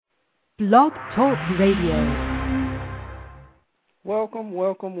Blog Talk Radio. Welcome,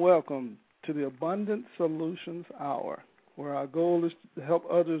 welcome, welcome to the Abundant Solutions Hour, where our goal is to help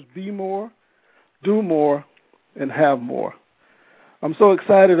others be more, do more, and have more. I'm so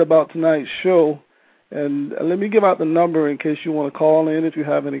excited about tonight's show, and let me give out the number in case you want to call in if you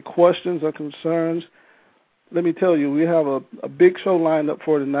have any questions or concerns. Let me tell you, we have a big show lined up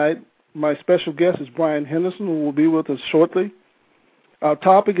for tonight. My special guest is Brian Henderson, who will be with us shortly. Our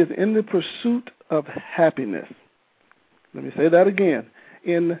topic is In the Pursuit of Happiness. Let me say that again.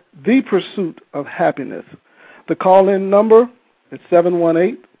 In the Pursuit of Happiness. The call-in number is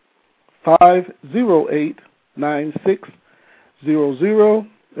 718-508-9600.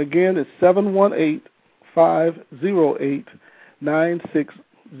 Again, it's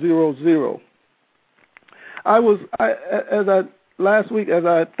 718-508-9600. Last week, as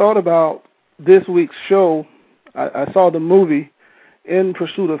I thought about this week's show, I saw the movie In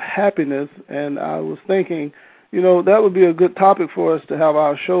Pursuit of Happiness, and I was thinking, that would be a good topic for us to have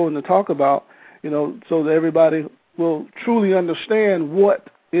our show and to talk about, so that everybody will truly understand what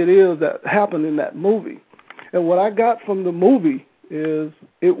it is that happened in that movie. And what I got from the movie is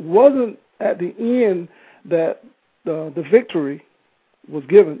it wasn't at the end that the victory was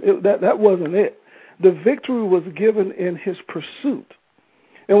given. That wasn't it. The victory was given in his pursuit.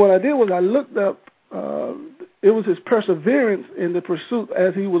 And what I did was I looked up, it was his perseverance in the pursuit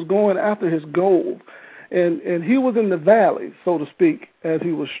as he was going after his goal. And he was in the valley, so to speak, as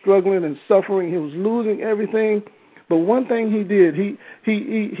he was struggling and suffering. He was losing everything. But one thing he did, he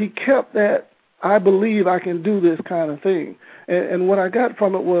kept that, I believe I can do this kind of thing. And what I got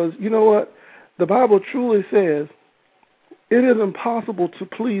from it was, you know what? The Bible truly says it is impossible to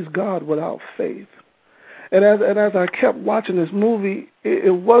please God without faith. And as I kept watching this movie,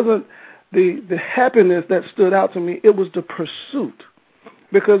 it wasn't the happiness that stood out to me. It was the pursuit.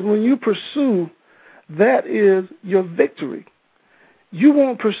 Because when you pursue, that is your victory. You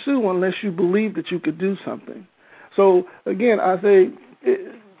won't pursue unless you believe that you could do something. So, again, I say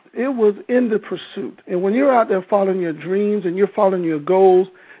it was in the pursuit. And when you're out there following your dreams and you're following your goals,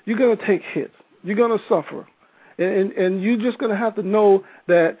 you're going to take hits. You're going to suffer. And you're just going to have to know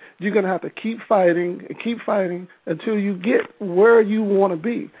that you're going to have to keep fighting and keep fighting until you get where you want to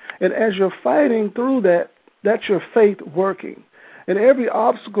be. And as you're fighting through that, that's your faith working. And every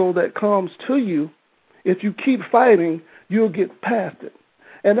obstacle that comes to you, if you keep fighting, you'll get past it.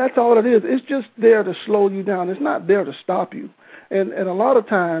 And that's all it is. It's just there to slow you down. It's not there to stop you. And a lot of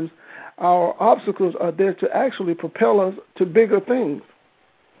times, our obstacles are there to actually propel us to bigger things.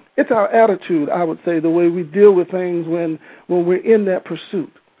 It's our attitude, I would say, the way we deal with things when we're in that pursuit.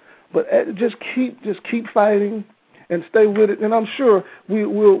 But just keep fighting and stay with it. And I'm sure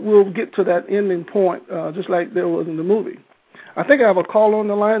we'll get to that ending point, just like there was in the movie. I think I have a call on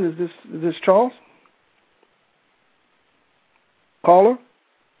the line. Is this Charles? Caller?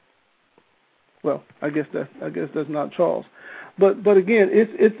 Well, I guess that's not Charles. But again,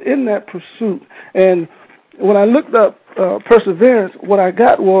 it's in that pursuit. And when I looked up perseverance, what I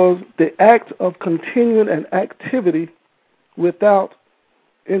got was the act of continuing an activity without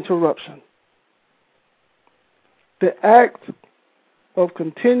interruption. The act of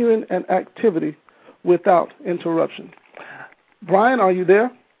continuing an activity without interruption. Brian, are you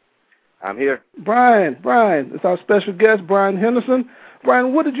there? I'm here. Brian, it's our special guest, Brian Henderson.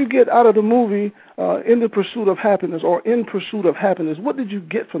 Brian, what did you get out of the movie In the Pursuit of Happiness or In Pursuit of Happiness? What did you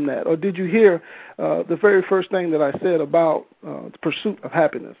get from that? Or did you hear the very first thing that I said about the pursuit of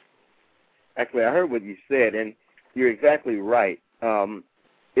happiness? Actually, I heard what you said, and you're exactly right.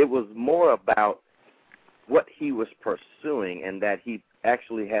 It was more about what he was pursuing and that he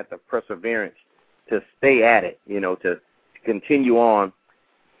actually had the perseverance to stay at it, to continue on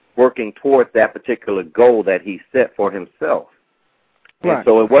working towards that particular goal that he set for himself. Right. And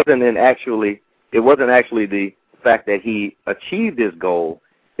so it wasn't actually the fact that he achieved his goal.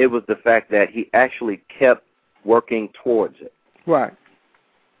 It was the fact that he actually kept working towards it. Right.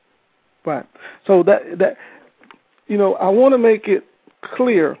 So that I want to make it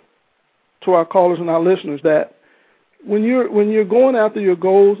clear to our callers and our listeners that when you're going after your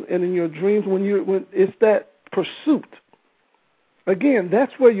goals and in your dreams, when it's that pursuit. Again,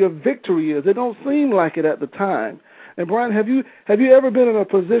 that's where your victory is. It don't seem like it at the time. And Brian, have you ever been in a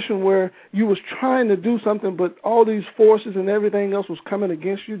position where you was trying to do something, but all these forces and everything else was coming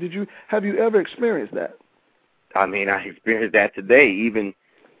against you? Have you ever experienced that? I mean, I experienced that today. Even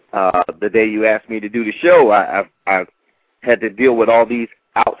the day you asked me to do the show, I had to deal with all these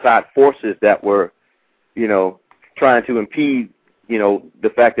outside forces that were, trying to impede, the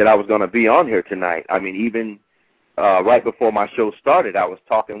fact that I was going to be on here tonight. I mean, even right before my show started, I was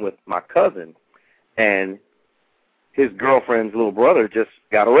talking with my cousin, and his girlfriend's little brother just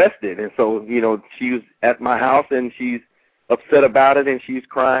got arrested. And so, she was at my house, and she's upset about it, and she's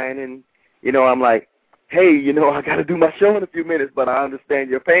crying. And, I'm like, hey, I got to do my show in a few minutes, but I understand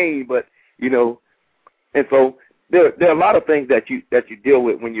your pain. But, and so there are a lot of things that you deal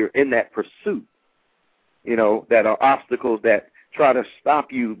with when you're in that pursuit, that are obstacles that try to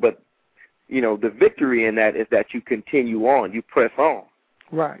stop you. But, the victory in that is that you continue on, you press on.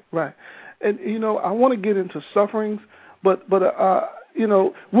 Right. And, I want to get into sufferings, but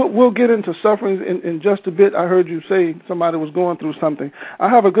we'll get into sufferings in just a bit. I heard you say somebody was going through something. I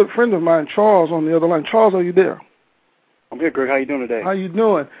have a good friend of mine, Charles, on the other line. Charles, are you there? I'm here, Greg. How you doing today? How you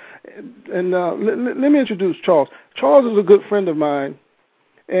doing? And let me introduce Charles. Charles is a good friend of mine,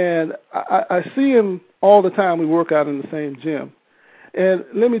 and I see him all the time. We work out in the same gym. And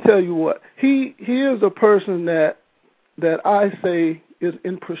let me tell you what, he is a person that I say is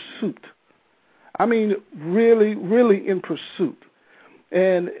in pursuit. I mean, really, really in pursuit.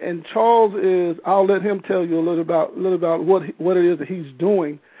 And Charles is, I'll let him tell you a little about what it is that he's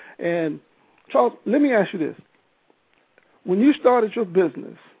doing. And Charles, let me ask you this. When you started your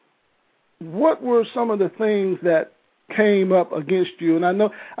business, what were some of the things that came up against you? And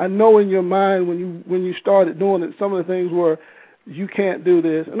I know in your mind when you started doing it, some of the things were, you can't do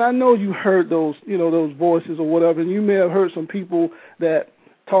this. And I know you heard those voices or whatever, and you may have heard some people that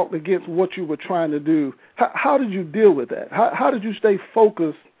talked against what you were trying to do. How did you deal with that? How did you stay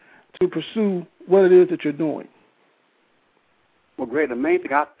focused to pursue what it is that you're doing? Well, Greg, the main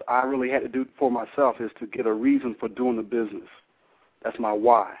thing I really had to do for myself is to get a reason for doing the business. That's my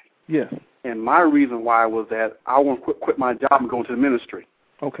why. Yes. And my reason why was that I want to quit my job and go into the ministry.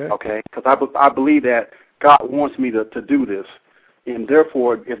 Okay. Okay? Because I believe that God wants me to do this. And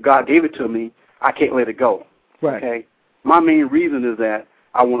therefore, if God gave it to me, I can't let it go. Right. Okay? My main reason is that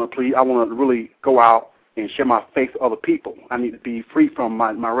I want to really go out and share my faith with other people. I need to be free from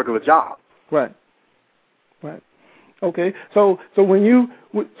my regular job. Right. Okay. So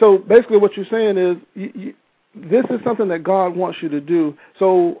basically what you're saying is this is something that God wants you to do.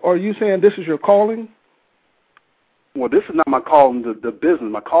 So are you saying this is your calling? Well, this is not my calling, the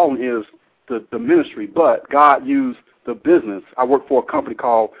business. My calling is the ministry, but God used the business. I work for a company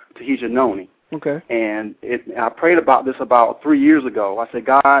called Tahija Noni. Okay. And I prayed about this about 3 years ago. I said,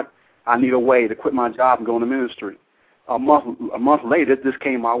 God, I need a way to quit my job and go into ministry. A month later, this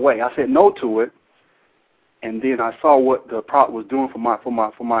came my way. I said no to it, and then I saw what the product was doing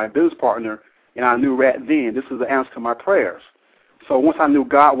for my business partner, and I knew right then this is the answer to my prayers. So once I knew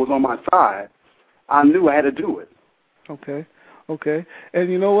God was on my side, I knew I had to do it. Okay.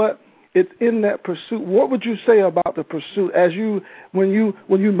 And you know what? It's in that pursuit. What would you say about the pursuit when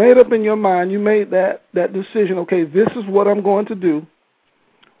you made up in your mind, you made that decision, okay, this is what I'm going to do.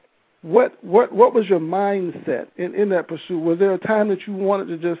 What was your mindset in that pursuit? Was there a time that you wanted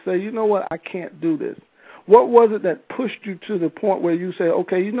to just say, you know what, I can't do this? What was it that pushed you to the point where you say,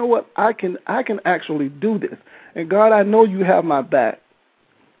 okay, you know what, I can actually do this. And God, I know you have my back.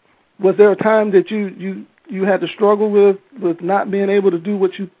 Was there a time that you had to struggle with not being able to do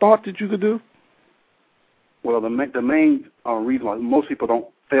what you thought that you could do? Well, the main reason why most people don't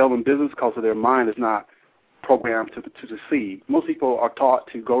fail in business because their mind is not programmed to succeed. Most people are taught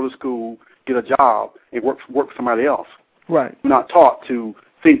to go to school, get a job, and work for somebody else. Right. We're not taught to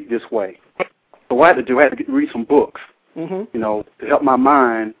think this way. So what I had to do, I had to read some books, to help my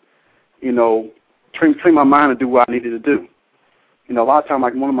mind, train my mind to do what I needed to do. A lot of times,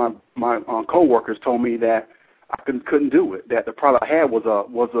 like one of my coworkers told me that I couldn't do it. That the product I had was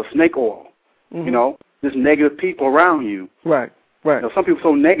a snake oil. Just negative people around you. Right. Some people are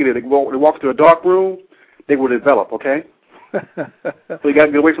so negative. They walk through a dark room, they will develop. Okay. So you got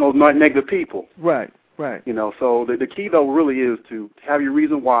to get away from those negative people. Right. So the key though really is to have your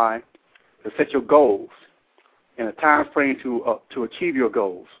reason why, to set your goals, and a time frame to achieve your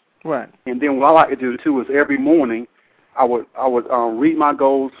goals. Right. And then what I like to do too is every morning I would read my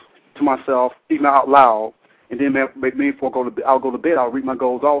goals to myself, even out loud, and then maybe before I'll go to bed, I'll read my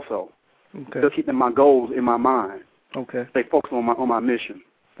goals also. Okay. Just keeping my goals in my mind. Okay. Stay focused on my mission.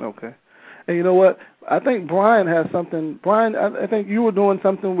 Okay. And you know what? I think Brian has something. Brian, I think you were doing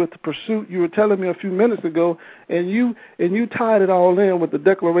something with the pursuit. You were telling me a few minutes ago, and you tied it all in with the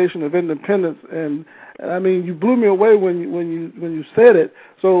Declaration of Independence. And I mean, you blew me away when you said it.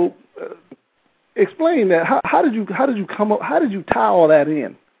 So explain that. How did you come up? How did you tie all that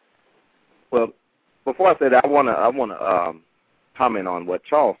in? Well, before I say that, I want to comment on what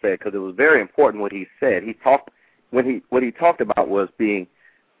Charles said, because it was very important what he said. What he talked about was being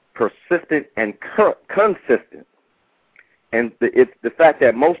persistent and consistent. And it's the fact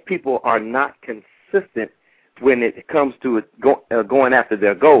that most people are not consistent when it comes to going after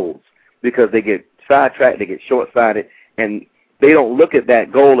their goals, because they get sidetracked, they get short-sighted, and they don't look at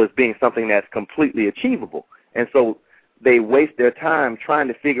that goal as being something that's completely achievable. And so they waste their time trying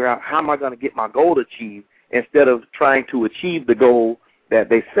to figure out, how am I going to get my goal achieved, instead of trying to achieve the goal that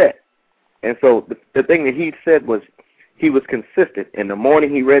they set. And so the thing that he said was, he was consistent. In the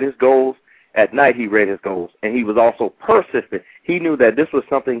morning he read his goals, at night he read his goals, and he was also persistent. He knew that this was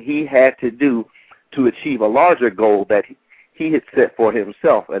something he had to do to achieve a larger goal that he had set for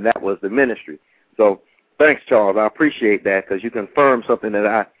himself, and that was the ministry. So thanks, Charles. I appreciate that, because you confirmed something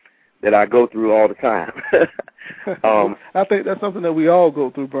that I go through all the time. I think that's something that we all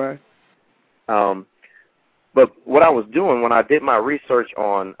go through, Brian. But what I was doing when I did my research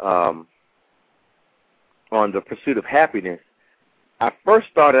on the pursuit of happiness, I first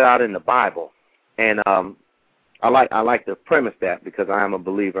started out in the Bible, and I like to premise that, because I am a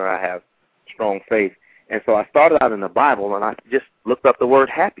believer. I have strong faith, and so I started out in the Bible, and I just looked up the word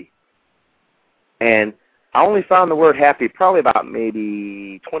happy, and I only found the word happy probably about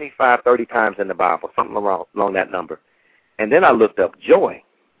maybe 25, 30 times in the Bible, something along that number. And then I looked up joy,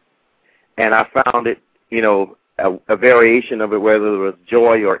 and I found it, a variation of it, whether it was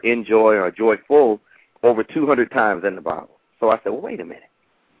joy or enjoy or joyful, over 200 times in the Bible. So I said, well, wait a minute.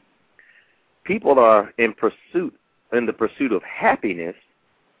 People are in the pursuit of happiness,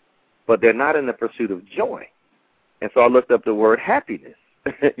 but they're not in the pursuit of joy. And so I looked up the word happiness,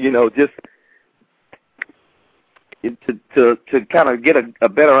 just to kind of get a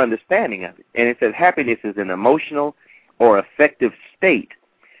better understanding of it. And it says happiness is an emotional or affective state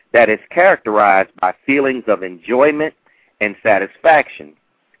that is characterized by feelings of enjoyment and satisfaction.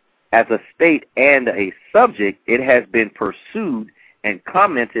 As a state and a subject, it has been pursued and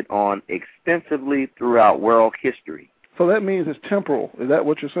commented on extensively throughout world history. So that means it's temporal. Is that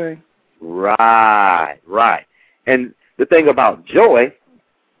what you're saying? Right. And the thing about joy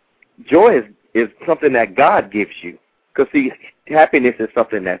is something that God gives you. Because, see, happiness is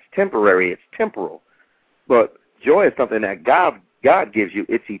something that's temporary. It's temporal. But joy is something that God gives you.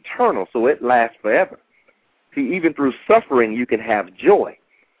 It's eternal, so it lasts forever. See, even through suffering, you can have joy.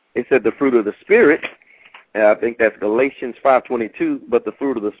 It said the fruit of the Spirit, and I think that's Galatians 5:22, but the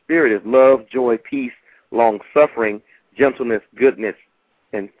fruit of the Spirit is love, joy, peace, long-suffering, gentleness, goodness,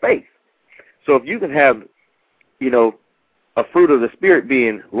 and faith. So if you can have, a fruit of the Spirit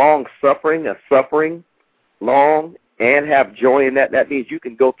being long-suffering, a suffering, long, and have joy in that, that means you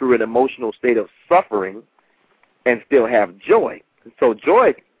can go through an emotional state of suffering and still have joy. So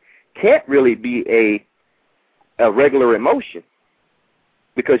joy can't really be a regular emotion,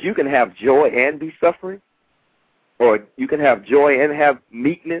 because you can have joy and be suffering, or you can have joy and have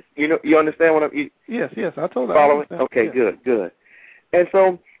meekness. You understand what I'm? Yes, I told you. Following? Okay, yeah. Good. And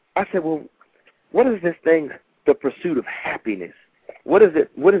so I said, well, what is this thing, the pursuit of happiness? What does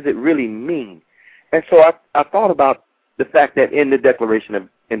it really mean? And so I thought about the fact that in the Declaration of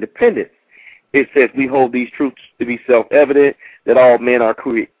Independence, it says we hold these truths to be self-evident, that all men are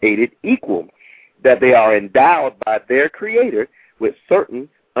created equal, that they are endowed by their Creator with certain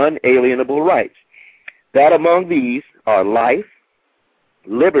unalienable rights, that among these are life,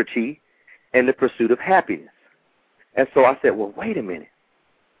 liberty, and the pursuit of happiness. And so I said, well, wait a minute.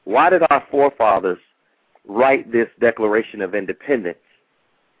 Why did our forefathers write this Declaration of Independence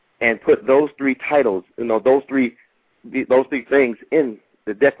and put those three titles, those three things in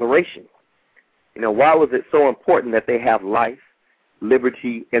the Declaration? Why was it so important that they have life,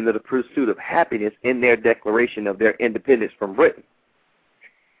 liberty, and the pursuit of happiness in their declaration of their independence from Britain?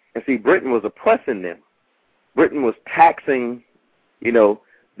 And see, Britain was oppressing them. Britain was taxing, the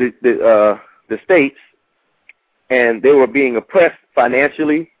states, and they were being oppressed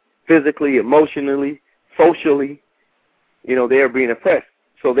financially, physically, emotionally, socially. They were being oppressed.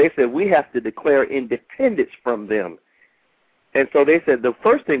 So they said, we have to declare independence from them. And so they said, the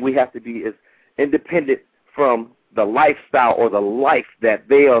first thing we have to be is independent from the lifestyle or the life that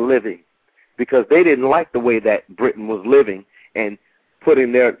they are living, because they didn't like the way that Britain was living and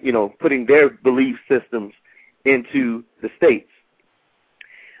putting their belief systems into the states.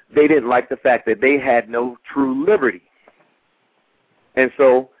 They didn't like the fact that they had no true liberty. And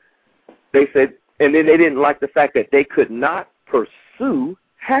so they said, and then they didn't like the fact that they could not pursue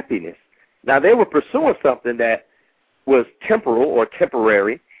happiness. Now, they were pursuing something that was temporal or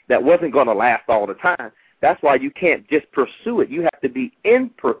temporary, that wasn't going to last all the time. That's why you can't just pursue it. You have to be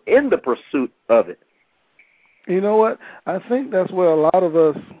in the pursuit of it. You know what? I think that's where a lot of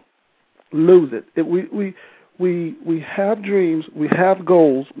us lose it. We have dreams, we have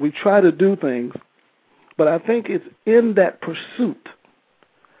goals, we try to do things, But I think it's in that pursuit.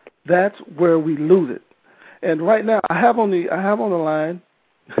 That's where we lose it. And right now, I have on the line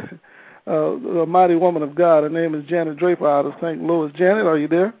a mighty woman of God. Her name is Janet Draper out of St. Louis. Janet, are you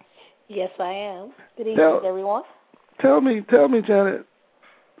there? Yes, I am. Good evening, everyone. Tell me, Janet,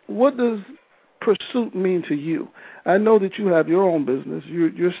 what does pursuit mean to you? I know that you have your own business.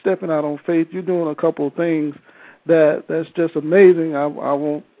 You're stepping out on faith. You're doing a couple of things that's just amazing. I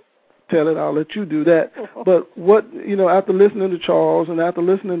won't tell it. I'll let you do that. But what, after listening to Charles and after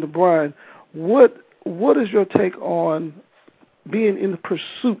listening to Brian, what is your take on being in the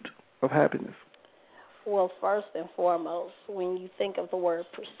pursuit of happiness? Well, first and foremost, when you think of the word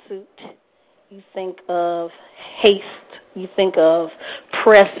pursuit, you think of haste, you think of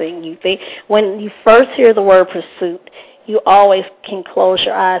pressing. When you first hear the word pursuit, you always can close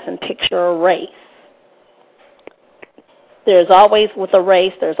your eyes and picture a race. There's always, with a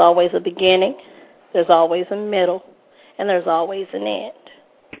race, there's always a beginning, there's always a middle, and there's always an end.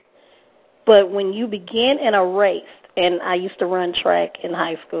 But when you begin in a race, and I used to run track in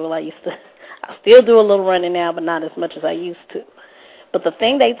high school, I still do a little running now, but not as much as I used to. But the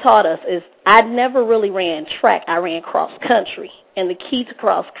thing they taught us is I never really ran track. I ran cross country. And the key to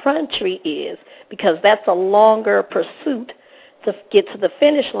cross country is, because that's a longer pursuit, to get to the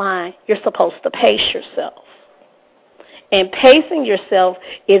finish line, you're supposed to pace yourself. And pacing yourself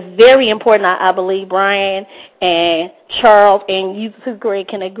is very important. I believe Brian and Charles and you too, Greg,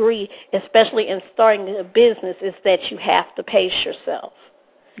 can agree, especially in starting a business, is that you have to pace yourself.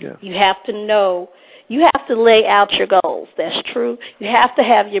 Yeah. You have to know. You have to lay out your goals. That's true. You have to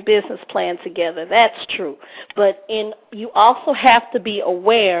have your business plan together. That's true. But you also have to be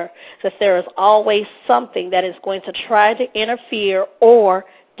aware that there is always something that is going to try to interfere or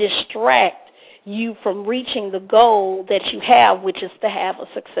distract you from reaching the goal that you have, which is to have a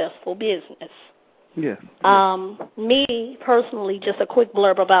successful business. Yeah. Me, personally, just a quick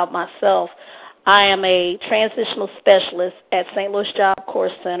blurb about myself. I am a transitional specialist at St. Louis Job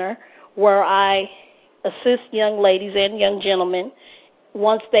Corps Center, where I assist young ladies and young gentlemen.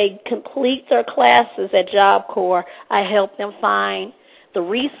 Once they complete their classes at Job Corps, I help them find the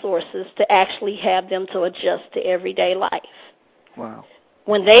resources to actually have them to adjust to everyday life. Wow.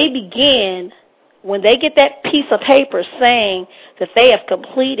 When they get that piece of paper saying that they have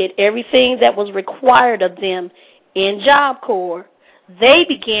completed everything that was required of them in Job Corps, they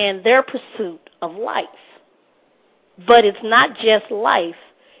begin their pursuit of life. But it's not just life.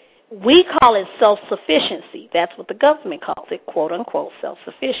 We call it self-sufficiency. That's what the government calls it, quote-unquote,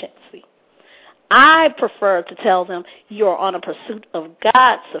 self-sufficiency. I prefer to tell them you're on a pursuit of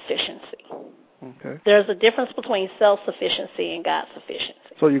God's sufficiency. Okay. There's a difference between self-sufficiency and God's sufficiency.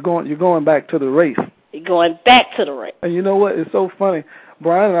 So you're going back to the race. You're going back to the race. And you know what? It's so funny.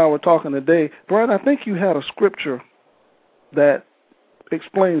 Brian and I were talking today. Brian, I think you had a scripture that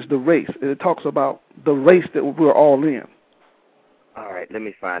explains the race. It talks about the race that we're all in. All right, let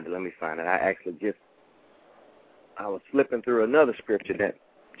me find it. I was flipping through another scripture that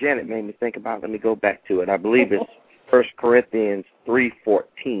Janet made me think about. Let me go back to it. I believe it's 1 Corinthians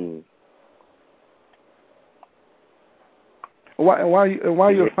 3:14. Why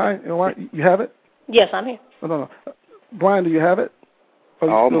you have it? Yes, I'm here. No. Brian, do you have it?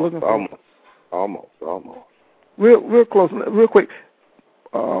 Almost. Real close, real quick.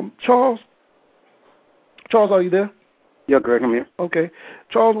 Charles, are you there? Yeah, Greg, I'm here. Okay.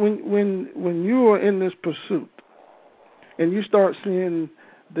 Charles, when you are in this pursuit and you start seeing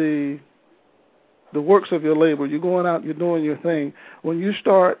the works of your labor, you're going out, you're doing your thing, when you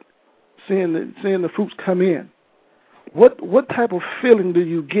start seeing the fruits come in, what type of feeling do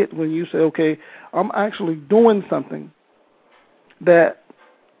you get when you say, okay, I'm actually doing something that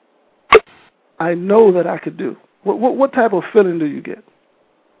I know that I could do? What type of feeling do you get?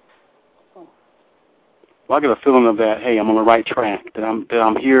 Well, I get a feeling of that. Hey, I'm on the right track. That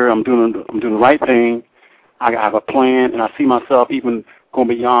I'm here. I'm doing the right thing. I have a plan, and I see myself even going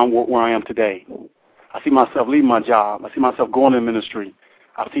beyond where I am today. I see myself leaving my job. I see myself going in ministry.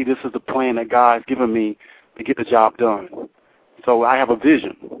 I see this is the plan that God's given me to get the job done. So I have a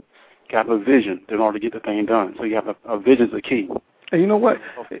vision. You have a vision in order to get the thing done. So you have a vision's the key. And you know what?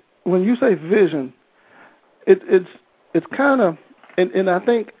 When you say vision, it's kind of. And I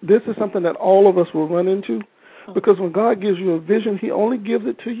think this is something that all of us will run into, because when God gives you a vision, he only gives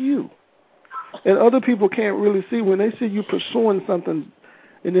it to you. And other people can't really see. When they see you pursuing something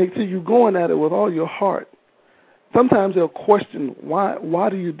and they see you going at it with all your heart, sometimes they'll question, why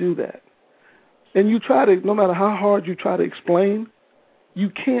do you do that? And you try to, no matter how hard you try to explain, you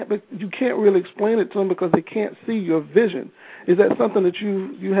can't really explain it to them because they can't see your vision. Is that something that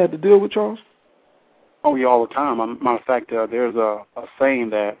you had to deal with, Charles? Oh, yeah, all the time. Matter of fact, there's a saying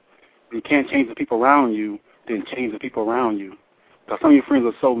that if you can't change the people around you, then change the people around you. Because some of your friends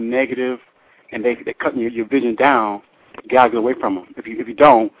are so negative, and they're cutting your vision down. You got to get away from them. If you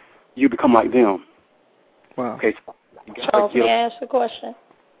don't, you become like them. Wow. Okay. Charles, may I ask a question?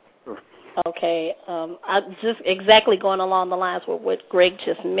 Sure. Okay. I'm just exactly going along the lines with what Greg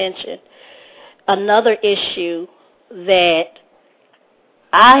just mentioned. Another issue that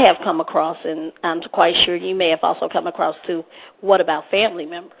I have come across, and I'm quite sure you may have also come across too, what about family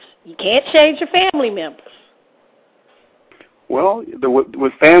members? You can't change your family members. Well,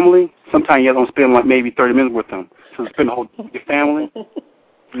 with family, sometimes you don't spend like maybe 30 minutes with them. So spend the whole your family,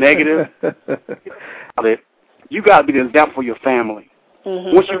 negative. You got to be the example for your family.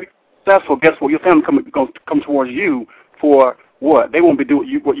 Mm-hmm. Once you're successful, guess what? Your family come towards you for what? They won't be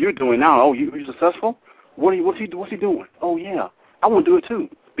doing what you're doing now. Oh, you're successful? What's he doing? Oh, yeah. I want to do it too.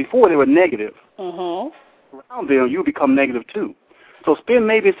 Before they were negative. Mm-hmm. Around them, you become negative too. So spend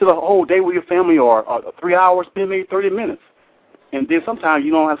maybe instead of a whole day with your family or 3 hours, spend maybe 30 minutes. And then sometimes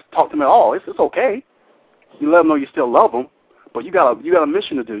you don't have to talk to them at all. It's okay. You let them know you still love them, but you got a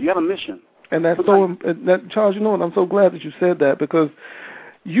mission to do. You got a mission. And that's Charles, you know what? I'm so glad that you said that, because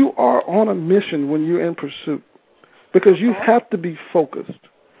you are on a mission when you're in pursuit, because you have to be focused,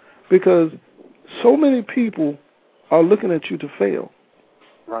 because so many people are looking at you to fail.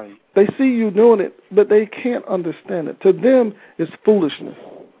 Right. They see you doing it, but they can't understand it. To them, it's foolishness.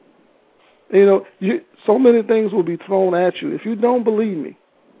 You know, so many things will be thrown at you. If you don't believe me,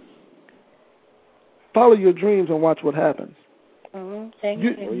 follow your dreams and watch what happens.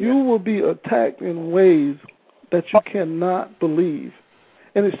 Mm-hmm. You will be attacked in ways that you cannot believe,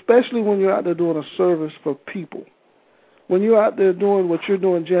 and especially when you're out there doing a service for people. When you're out there doing what you're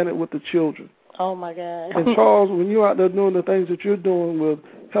doing, Janet, with the children. Oh, my God. And Charles, when you're out there doing the things that you're doing with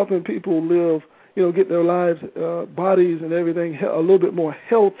helping people live, get their lives, bodies and everything a little bit more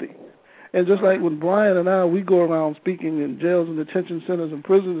healthy. And just like when Brian and I, we go around speaking in jails and detention centers and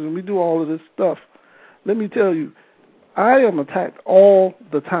prisons, and we do all of this stuff. Let me tell you, I am attacked all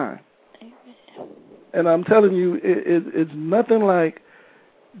the time. And I'm telling you, it's nothing like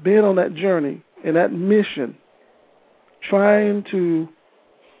being on that journey and that mission, trying to,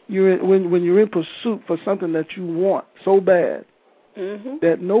 when you're in pursuit for something that you want so bad, mm-hmm.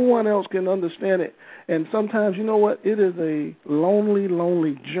 that no one else can understand it. And sometimes, you know what, it is a lonely,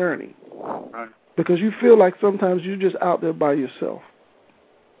 lonely journey. Right. Because you feel like sometimes you're just out there by yourself.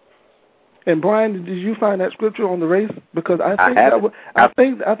 And Brian, did you find that scripture on the race? Because I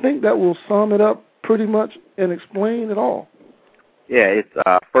think that will sum it up pretty much and explain it all. Yeah, it's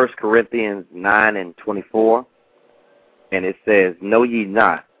 1 Corinthians 9:24, and it says, "Know ye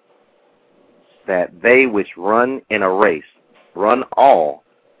not that they which run in a race run all,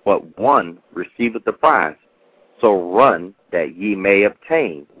 but one receiveth the prize? So run that ye may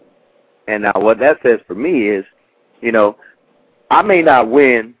obtain." And now what that says for me is, I may not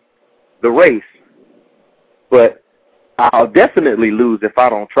win the race, but I'll definitely lose if I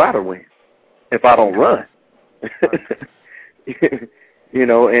don't try to win, if I don't run.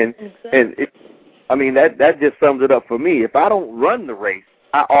 That just sums it up for me. If I don't run the race,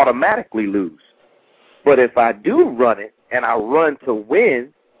 I automatically lose. But if I do run it and I run to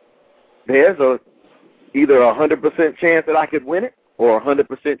win, there's either 100% chance that I could win it or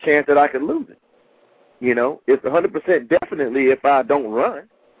 100% chance that I could lose it. It's 100% definitely if I don't run.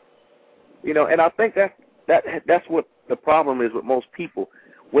 And I think that's what the problem is with most people.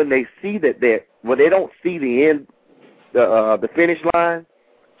 When they see when they don't see the end, the finish line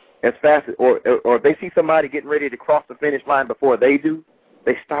as fast as, or if they see somebody getting ready to cross the finish line before they do,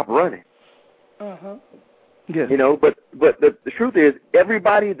 they stop running. Uh-huh. Yes. But the truth is,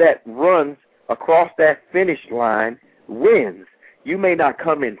 everybody that runs across that finish line wins. You may not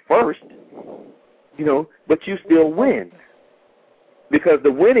come in first, but you still win. Because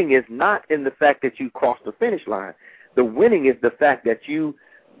the winning is not in the fact that you crossed the finish line. The winning is the fact that you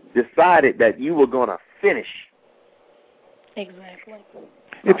decided that you were going to finish. Exactly.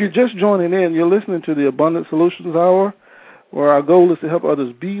 If you're just joining in, you're listening to the Abundant Solutions Hour, where our goal is to help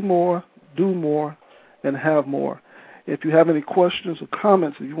others be more, do more, and have more. If you have any questions or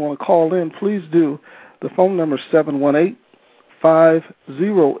comments that you want to call in, please do. The phone number is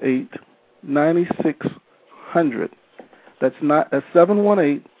 718-508-9600. That's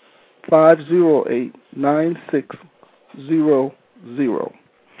 718-508-9600.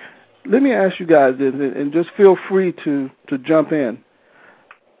 Let me ask you guys this, and just feel free to jump in.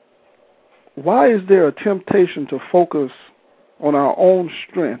 Why is there a temptation to focus on our own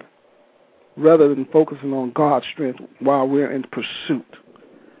strength rather than focusing on God's strength while we're in pursuit?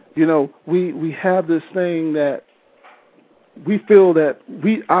 You know, we have this thing that we feel that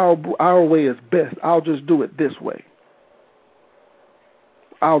our way is best. I'll just do it this way.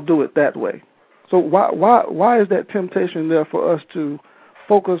 I'll do it that way. So why is that temptation there for us to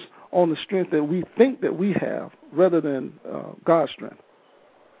focus on the strength that we think that we have rather than God's strength?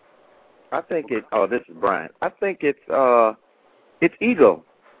 I think this is Brian. I think it's ego.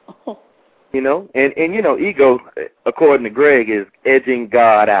 You know, and you know, ego, according to Greg, is edging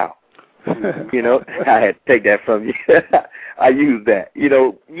God out. You know, I had to take that from you. I use that. You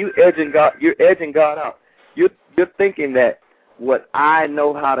know, you're edging God out. You're thinking that what I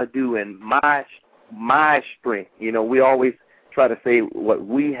know how to do in my strength. You know, we always try to say what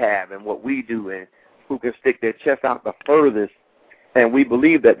we have and what we do and who can stick their chest out the furthest. And we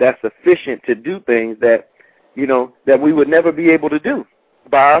believe that that's sufficient to do things that, you know, that we would never be able to do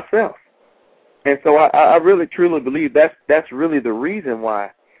by ourselves. And so I really truly believe that's really the reason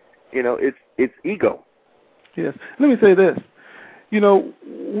why, you know, it's ego. Yes. Let me say this. You know,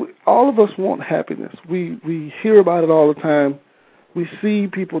 all of us want happiness. We hear about it all the time. We see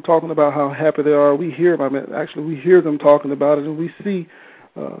people talking about how happy they are. We hear about it. Actually, we hear them talking about it, and we see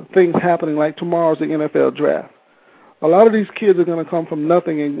things happening like tomorrow's the NFL draft. A lot of these kids are going to come from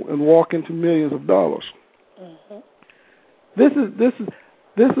nothing and walk into millions of dollars. Mm-hmm.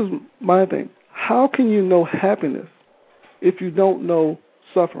 This is my thing. How can you know happiness if you don't know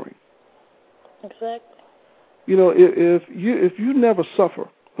suffering? Exactly. You know, if you never suffer,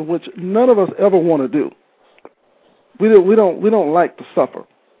 which none of us ever want to do, we don't like to suffer.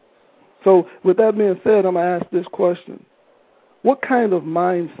 So with that being said, I'm going to ask this question: what kind of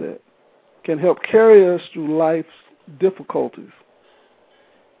mindset can help carry us through life's difficulties?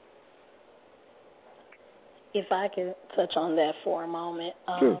 If I could touch on that for a moment.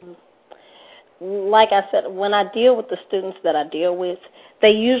 Sure. Like I said, when I deal with the students that I deal with,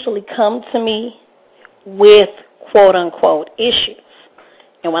 they usually come to me with quote-unquote issues.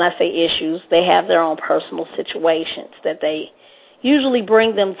 And when I say issues, they have their own personal situations that they usually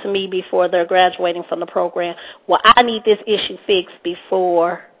bring them to me before they're graduating from the program. Well, I need this issue fixed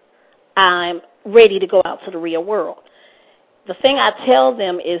before I'm ready to go out to the real world. The thing I tell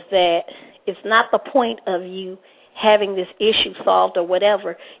them is that it's not the point of you having this issue solved or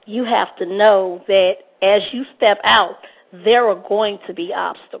whatever. You have to know that as you step out, there are going to be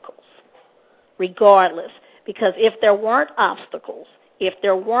obstacles, regardless. Because if there weren't obstacles, if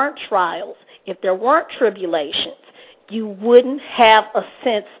there weren't trials, if there weren't tribulations, you wouldn't have a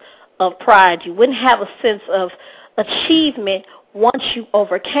sense of pride. You wouldn't have a sense of achievement once you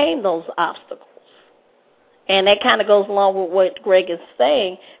overcame those obstacles. And that kind of goes along with what Greg is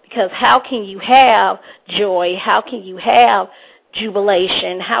saying, because how can you have joy? How can you have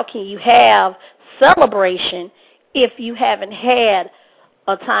jubilation? How can you have celebration if you haven't had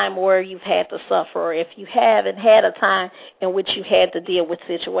a time where you've had to suffer, or if you haven't had a time in which you had to deal with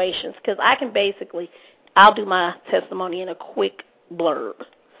situations? Because I'll do my testimony in a quick blurb.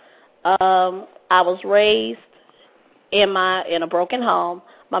 I was raised in a broken home.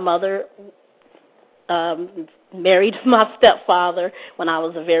 My mother married my stepfather when I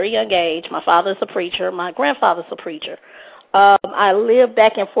was a very young age. My father's a preacher. My grandfather's a preacher. I lived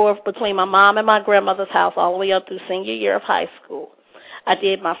back and forth between my mom and my grandmother's house all the way up through senior year of high school. I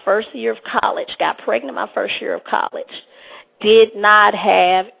did my first year of college, got pregnant my first year of college, did not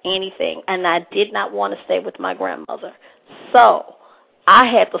have anything, and I did not want to stay with my grandmother. So I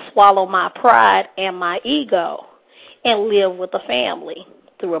had to swallow my pride and my ego and live with a family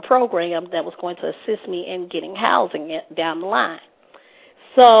through a program that was going to assist me in getting housing down the line.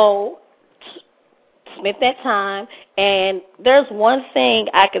 So spent that time, and there's one thing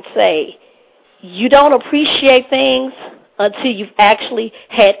I could say. You don't appreciate things until you've actually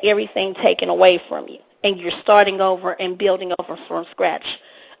had everything taken away from you, and you're starting over and building over from scratch.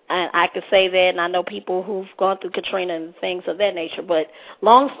 And I could say that, and I know people who've gone through Katrina and things of that nature. But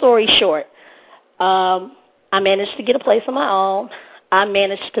long story short, I managed to get a place of my own. I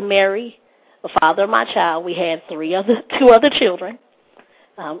managed to marry the father of my child. We had two other children.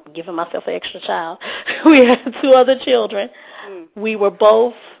 I'm giving myself an extra child. We had two other children. We were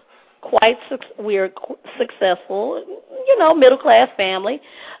both we were successful, middle-class family.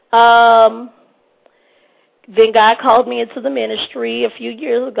 Then God called me into the ministry a few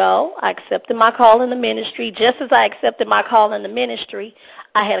years ago. I accepted my call in the ministry. Just as I accepted my call in the ministry,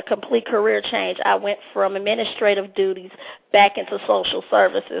 I had a complete career change. I went from administrative duties back into social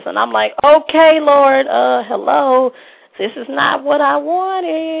services. And I'm like, okay, Lord, hello. This is not what I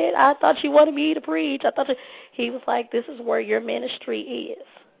wanted. I thought you wanted me to preach. He was like, this is where your ministry is.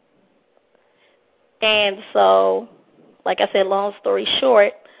 And so, like I said, long story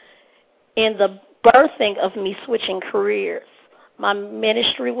short, in the birthing of me switching careers. My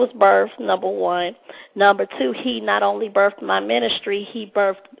ministry was birthed, number one. Number two, he not only birthed my ministry, he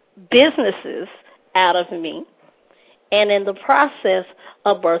birthed businesses out of me. And in the process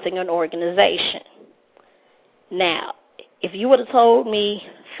of birthing an organization. Now, if you would have told me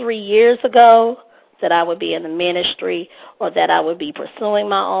 3 years ago that I would be in the ministry or that I would be pursuing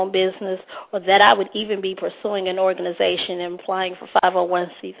my own business or that I would even be pursuing an organization and applying for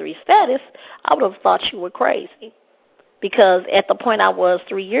 501c3 status, I would have thought you were crazy. Because at the point I was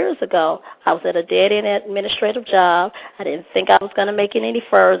 3 years ago, I was at a dead-end administrative job. I didn't think I was going to make it any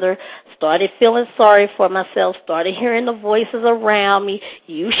further. Started feeling sorry for myself. Started hearing the voices around me.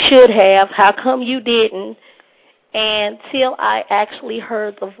 You should have. How come you didn't? Until I actually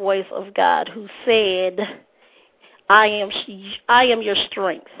heard the voice of God who said, I am your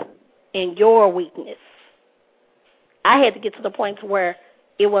strength in your weakness. I had to get to the point where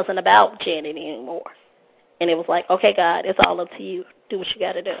it wasn't about Janet anymore. And it was like, okay, God, it's all up to you. Do what you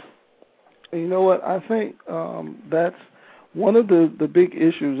got to do. And you know what? I think that's one of the big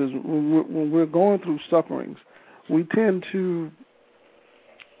issues is when we're going through sufferings, we tend to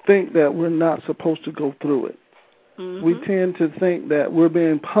think that we're not supposed to go through it. Mm-hmm. We tend to think that we're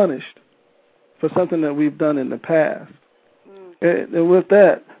being punished for something that we've done in the past. Mm. And with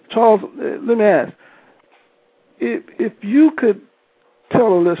that, Charles, let me ask, if you could tell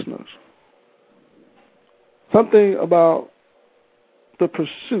the listeners something about the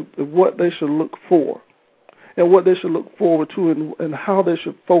pursuit of what they should look for and what they should look forward to and how they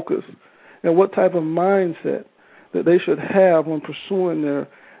should focus and what type of mindset that they should have when pursuing their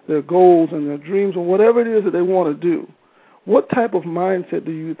goals and their dreams or whatever it is that they want to do, what type of mindset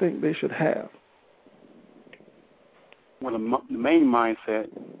do you think they should have? Well, the main mindset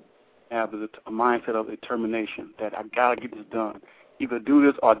is a mindset of determination that I got to get this done, either do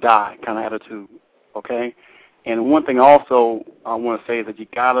this or die kind of attitude, okay? And one thing also I want to say is that you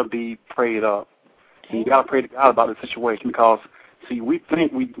got to be prayed up. And you got to pray to God about the situation because, see, we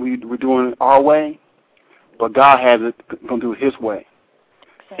think we're doing it our way, but God has it going to do it His way.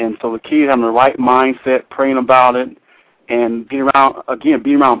 Okay. And so the key is having the right mindset, praying about it, and being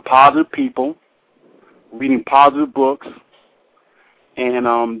around positive people, reading positive books,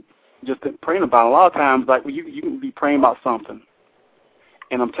 and just praying about it. A lot of times, like you can be praying about something.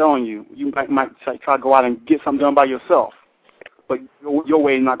 And I'm telling you, you might try to go out and get something done by yourself, but your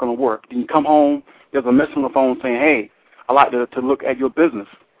way is not going to work. Then you come home, there's a message on the phone saying, hey, I'd like to look at your business.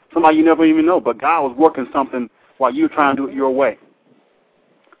 Somebody you never even know, but God was working something while you were trying to do it your way.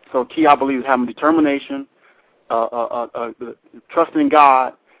 So key, I believe, is having determination, trusting in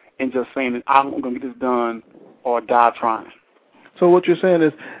God, and just saying that I'm going to get this done or die trying. So what you're saying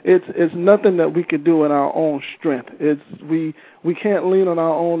is it's nothing that we could do in our own strength. We can't lean on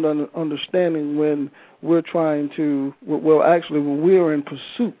our own understanding when we're trying to, well, actually when we're in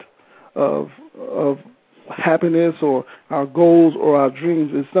pursuit of happiness or our goals or our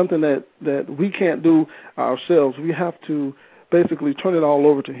dreams. It's something that we can't do ourselves. We have to basically turn it all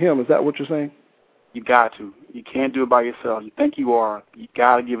over to Him. Is that what you're saying? You got to. You can't do it by yourself. You think you are. You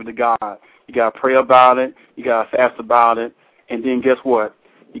got to give it to God. You got to pray about it. You got to fast about it. And then guess what?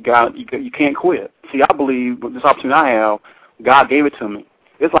 You can't quit. See, I believe with this opportunity I have, God gave it to me.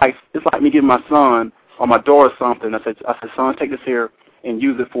 It's like me giving my son or my daughter something. I said, son, take this here and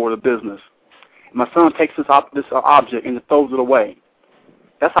use it for the business. And my son takes this object and throws it away.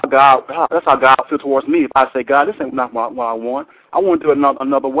 That's how God feels towards me. If I say, God, this ain't not what I want. I want to do it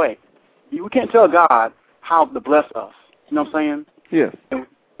another way. We can't tell God how to bless us. You know what I'm saying? Yes. And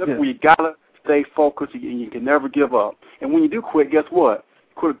that's where you gotta stay focused, and you can never give up. And when you do quit, guess what?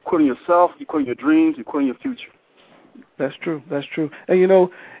 You quit on yourself, you quit on your dreams, you quit on your future. That's true. That's true. And you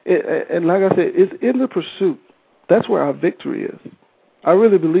know, and like I said, it's in the pursuit. That's where our victory is. I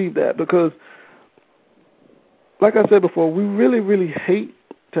really believe that because, like I said before, we really, really hate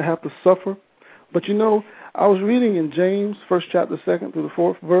to have to suffer. But you know, I was reading in James, 1st chapter, 2nd through the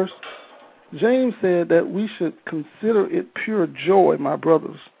 4th verse. James said that we should consider it pure joy, my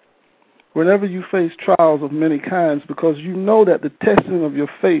brothers, whenever you face trials of many kinds, because you know that the testing of your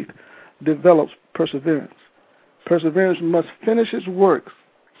faith develops perseverance. Perseverance must finish its works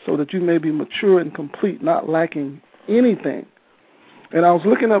so that you may be mature and complete, not lacking anything. And I was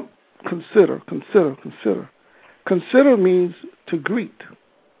looking up consider. Consider means to greet.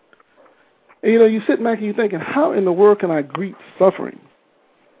 And you know, you sit back and you're thinking, how in the world can I greet suffering?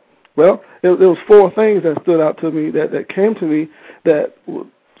 Well, there was 4 things that stood out to me, that came to me, that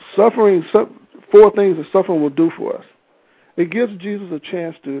suffering, 4 things that suffering will do for us. It gives Jesus a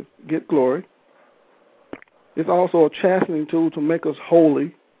chance to get glory. It's also a chastening tool to make us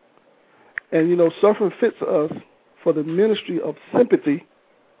holy. And, suffering fits us for the ministry of sympathy,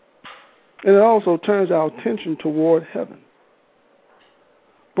 and it also turns our attention toward heaven.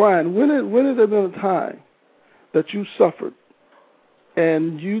 Brian, when has there been a time that you suffered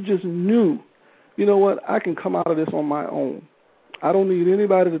and you just knew, you know what, I can come out of this on my own. I don't need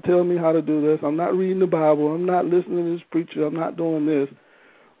anybody to tell me how to do this. I'm not reading the Bible. I'm not listening to this preacher. I'm not doing this.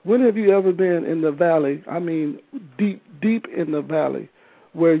 When have you ever been in the valley, I mean deep, deep in the valley,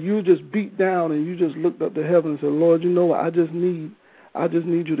 where you just beat down and you just looked up to heaven and said, Lord, you know what, I just need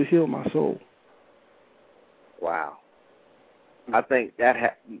you to heal my soul? Wow. I think that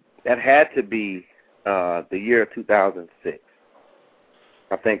had to be the year 2006.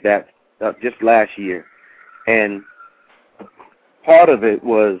 I think that's just last year. And part of it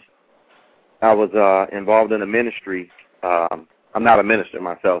was I was involved in a ministry. I'm not a minister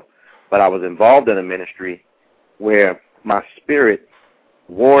myself, but I was involved in a ministry where my spirit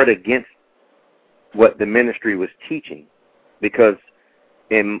warred against what the ministry was teaching, because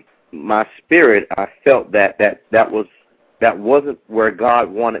in my spirit I felt that wasn't where God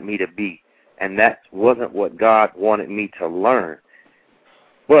wanted me to be, and that wasn't what God wanted me to learn.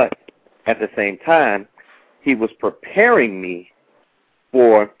 But at the same time, He was preparing me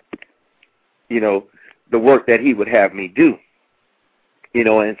for, the work that He would have me do.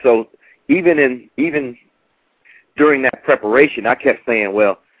 And so even during that preparation, I kept saying,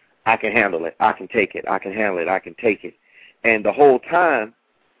 well, I can handle it. I can take it. I can handle it. I can take it. And the whole time,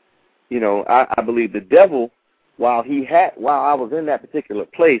 I believe the devil, while I was in that particular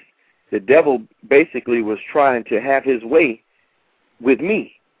place, the devil basically was trying to have his way with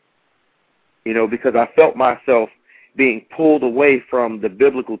me, because I felt myself being pulled away from the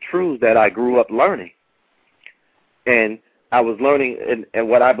biblical truths that I grew up learning. And I was learning in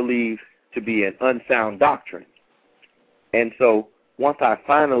what I believe to be an unsound doctrine. And so once I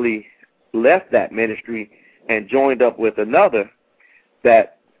finally left that ministry and joined up with another,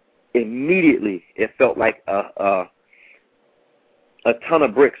 that immediately it felt like a ton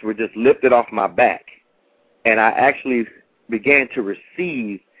of bricks were just lifted off my back. And I actually began to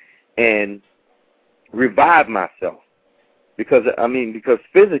receive and revive myself. Because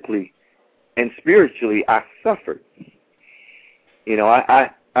physically and spiritually I suffered. I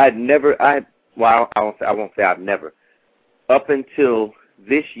won't say I've never. Up until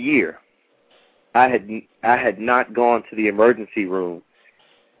this year, I had not gone to the emergency room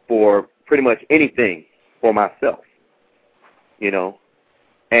for pretty much anything for myself,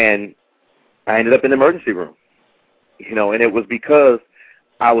 and I ended up in the emergency room, and it was because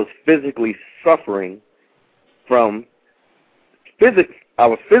I was physically suffering from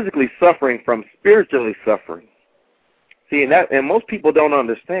spiritually suffering. See, and most people don't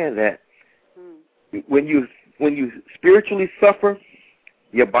understand that when you spiritually suffer,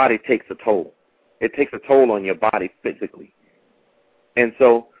 your body takes a toll. It takes a toll on your body physically. And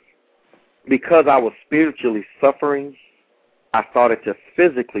so, because I was spiritually suffering, I started to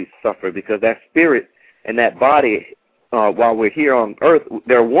physically suffer, because that spirit and that body, while we're here on earth,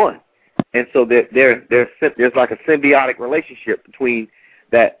 they're one. And so there's like a symbiotic relationship between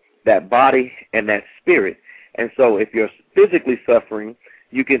that body and that spirit. And so if you're physically suffering,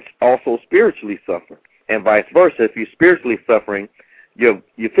 you can also spiritually suffer. And vice versa, if you're spiritually suffering, you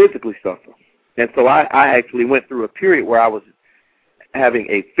physically suffer. And so I actually went through a period where I was having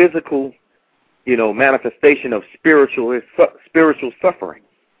a physical, manifestation of spiritual suffering.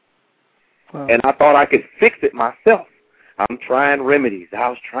 Wow. And I thought I could fix it myself. I'm trying remedies. I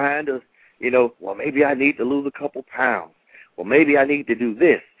was trying to, well, maybe I need to lose a couple pounds. Well, maybe I need to do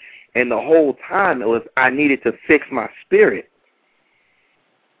this. And the whole time it was I needed to fix my spirit.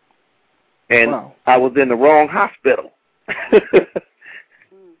 And wow. I was in the wrong hospital.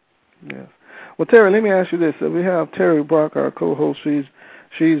 Yes. Well, Terry, let me ask you this. We have Terry Brock, our co-host. She's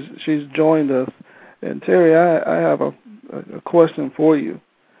joined us. And Terry, I have a question for you.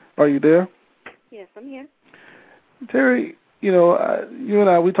 Are you there? Yes, I'm here. Terry, you and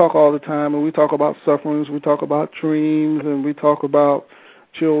I, we talk all the time, and we talk about sufferings, we talk about dreams, and we talk about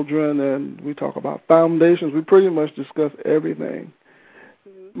children, and we talk about foundations. We pretty much discuss everything.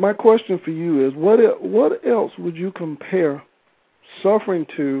 Mm-hmm. My question for you is, what else would you compare suffering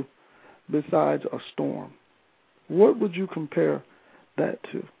to besides a storm? What would you compare that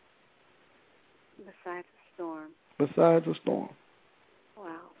to? Besides a storm. Besides a storm.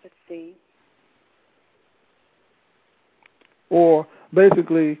 Wow, let's see. Or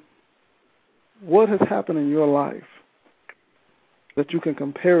basically, what has happened in your life that you can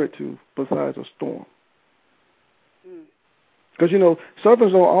compare it to besides a storm? Because,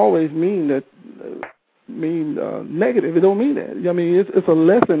 sufferings don't always mean negative. It don't mean that. I mean, it's a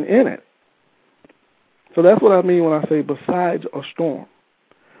lesson in it. So that's what I mean when I say besides a storm.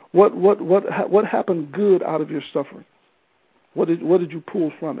 What happened good out of your suffering? What did you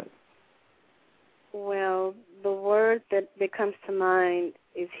pull from it? Well, the word that comes to mind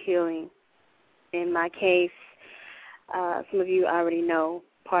is healing. In my case, some of you already know,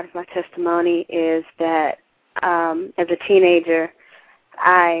 part of my testimony is that as a teenager,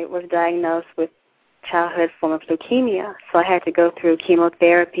 I was diagnosed with childhood form of leukemia, so I had to go through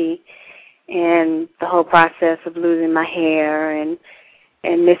chemotherapy and the whole process of losing my hair and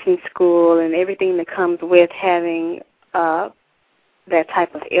missing school and everything that comes with having that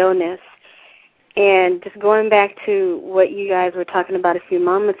type of illness. And just going back to what you guys were talking about a few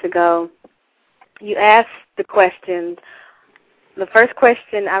moments ago, you asked the question. The first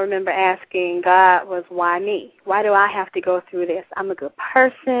question I remember asking God was, why me? Why do I have to go through this? I'm a good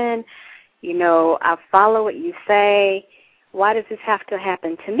person. You know, I follow what you say. Why does this have to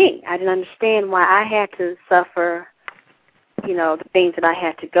happen to me? I didn't understand why I had to suffer, you know, the things that I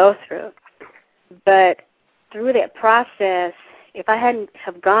had to go through. But through that process, if I hadn't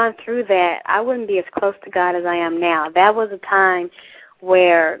have gone through that, I wouldn't be as close to God as I am now. That was a time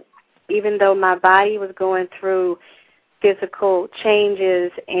where even though my body was going through physical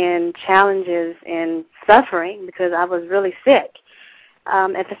changes and challenges and suffering because I was really sick,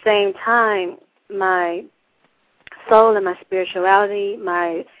 at the same time, my soul and my spirituality,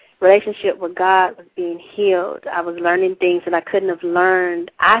 my relationship with God was being healed. I was learning things that I couldn't have learned,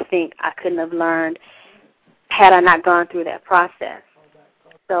 I think I couldn't have learned had I not gone through that process.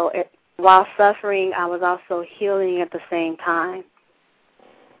 So while suffering, I was also healing at the same time.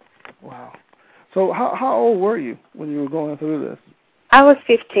 Wow. So how old were you when you were going through this? I was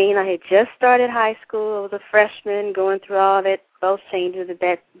 15. I had just started high school. I was a freshman going through all those changes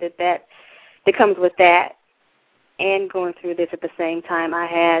that comes with that, and going through this at the same time. I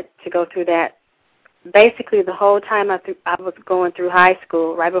had to go through that basically the whole time I was going through high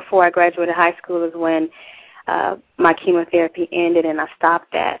school. Right before I graduated high school is when my chemotherapy ended and I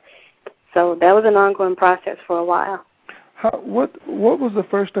stopped that. So that was an ongoing process for a while. What was the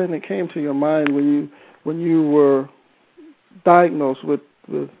first thing that came to your mind when you were diagnosed with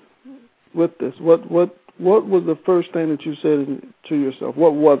this? What was the first thing that you said to yourself?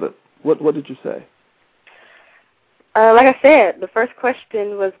 What was it? What did you say? Like I said, the first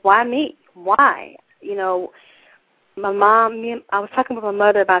question was, why me? Why? You know, my mom, I was talking with my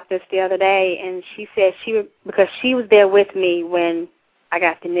mother about this the other day, and she said because she was there with me when I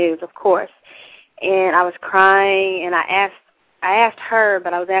got the news, of course. And I was crying, and I asked her,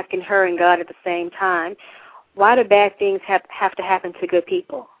 but I was asking her and God at the same time, why do bad things have to happen to good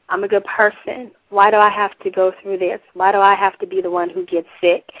people? I'm a good person. Why do I have to go through this? Why do I have to be the one who gets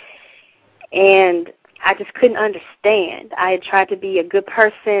sick? And I just couldn't understand. I had tried to be a good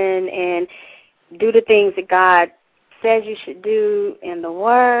person and do the things that God says you should do in the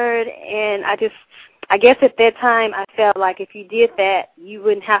Word, and I guess at that time I felt like if you did that, you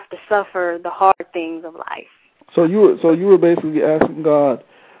wouldn't have to suffer the hard things of life. So you were basically asking God,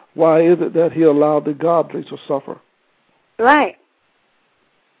 why is it that He allowed the godly to suffer? Right.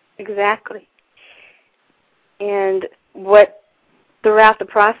 Exactly. And throughout the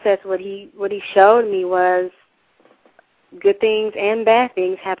process, what he showed me was good things and bad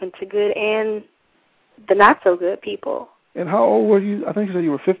things happen to good and the not so good people. And how old were you? I think you said you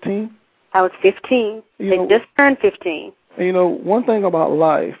were 15. I was 15. I just turned 15. And you know, one thing about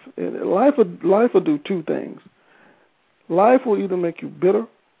life will do two things. Life will either make you bitter,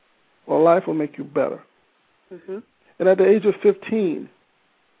 or life will make you better. Mm-hmm. And at the age of 15,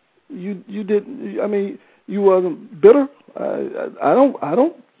 you wasn't bitter. I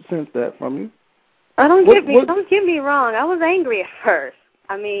don't sense that from you. Don't get me wrong. I was angry at first.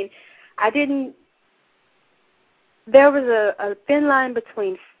 I mean, I didn't. There was a thin line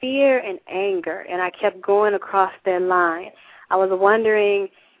between fear and anger, and I kept going across that line. I was wondering.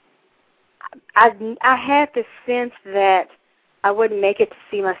 I had this sense that I wouldn't make it to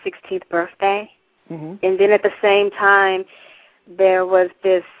see my 16th birthday, mm-hmm. And then at the same time, there was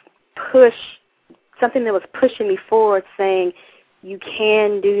this push, something that was pushing me forward, saying, "You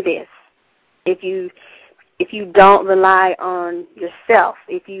can do this. If you don't rely on yourself,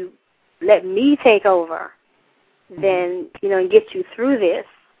 if you let me take over, then and get you through this."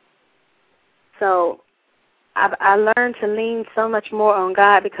 So I learned to lean so much more on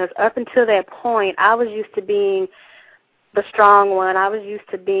God, because up until that point, I was used to being the strong one. I was used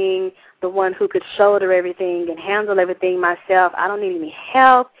to being the one who could shoulder everything and handle everything myself. I don't need any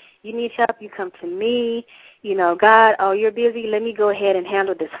help. You need help, you come to me. God, oh, you're busy, let me go ahead and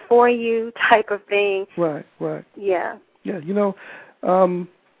handle this for you, type of thing. Right. Yeah. Yeah,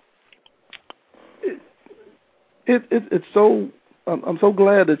 It's so. I'm so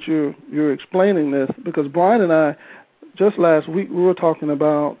glad that you're explaining this, because Brian and I just last week we were talking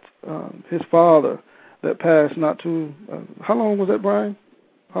about his father that passed not too. How long was that, Brian?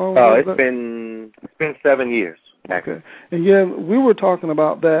 How long it's been 7 years. Okay, and yeah, we were talking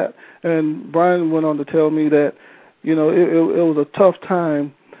about that, and Brian went on to tell me that it was a tough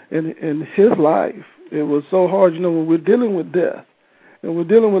time in his life. It was so hard, when we're dealing with death and we're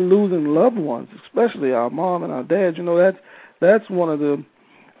dealing with losing loved ones, especially our mom and our dad. That's one of the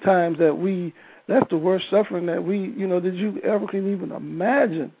times that's the worst suffering that that you ever can even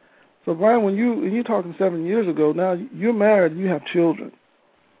imagine. So Brian, when you're talking 7 years ago, now you're married, you have children.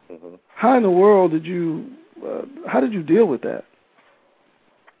 Mm-hmm. How in the world did you deal with that?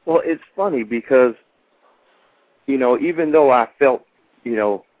 Well, it's funny because, even though I felt,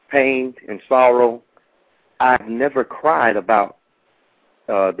 pain and sorrow, I've never cried about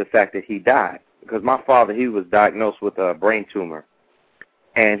the fact that he died. Because my father, he was diagnosed with a brain tumor.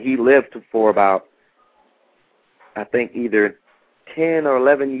 And he lived for about, I think, either 10 or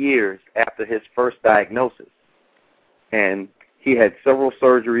 11 years after his first diagnosis. And he had several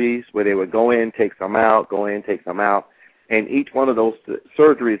surgeries where they would go in, take some out, go in, take some out. And each one of those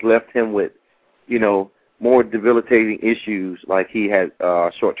surgeries left him with, more debilitating issues, like he had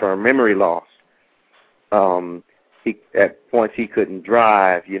short-term memory loss. At points he couldn't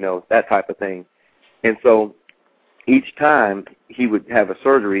drive, that type of thing. And so each time he would have a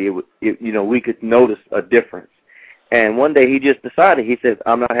surgery, we could notice a difference. And one day he just decided, he said,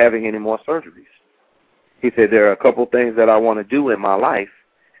 I'm not having any more surgeries. He said, there are a couple things that I want to do in my life,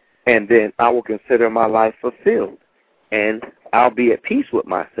 and then I will consider my life fulfilled, and I'll be at peace with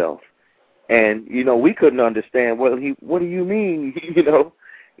myself. And, we couldn't understand, what do you mean,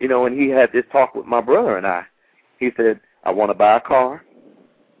 and he had this talk with my brother and I. He said, I want to buy a car.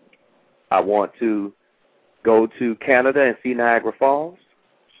 I want to go to Canada and see Niagara Falls.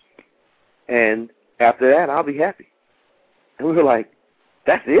 And after that, I'll be happy. And we were like,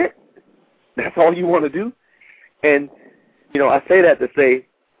 that's it? That's all you want to do? And, I say that to say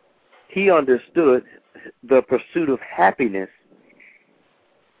he understood the pursuit of happiness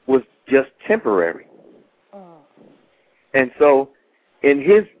was just temporary. And so in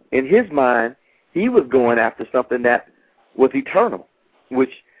his mind, he was going after something that was eternal,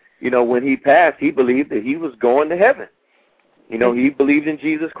 which, when he passed, he believed that he was going to heaven. He believed in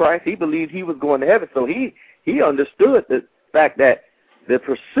Jesus Christ. He believed he was going to heaven. So he understood the fact that the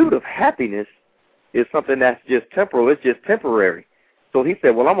pursuit of happiness is something that's just temporal. It's just temporary. So he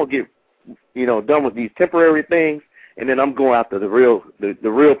said, well, I'm going to get, done with these temporary things, and then I'm going after the real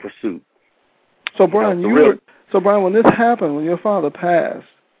pursuit. So Brian, Brian, when this happened, when your father passed,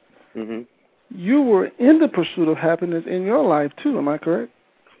 mm-hmm. you were in the pursuit of happiness in your life too. Am I correct?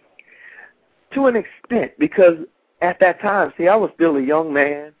 To an extent, because at that time, I was still a young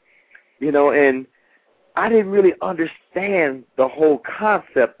man, and I didn't really understand the whole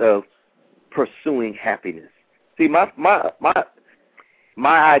concept of pursuing happiness. See, my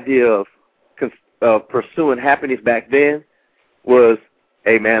idea of pursuing happiness back then was,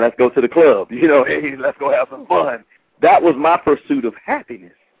 hey man, let's go to the club, hey, let's go have some fun. That was my pursuit of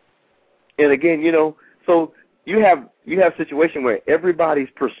happiness. And again, so you have a situation where everybody's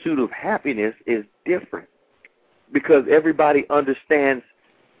pursuit of happiness is different, because everybody understands,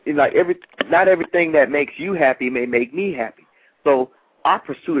 not everything that makes you happy may make me happy. So our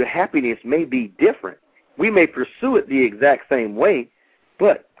pursuit of happiness may be different. We may pursue it the exact same way,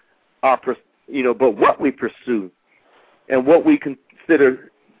 but but what we pursue and what we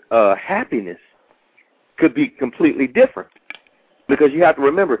consider happiness could be completely different, because you have to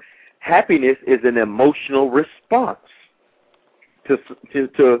remember, happiness is an emotional response to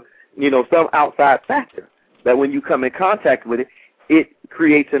some outside factor that when you come in contact with it, it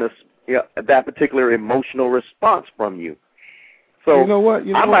creates that particular emotional response from you. So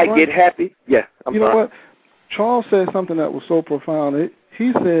I might get happy. Yeah, I'm sorry. What? Charles said something that was so profound.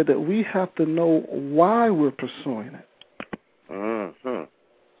 He said that we have to know why we're pursuing it. Mm-hmm.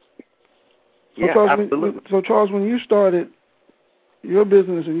 Yeah, absolutely. So Charles, when you started your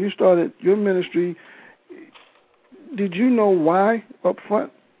business and you started your ministry, did you know why up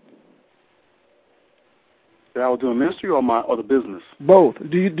front? That I was doing ministry or the business? Both.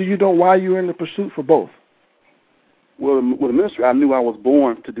 Do you know why you were in the pursuit for both? Well, with the ministry, I knew I was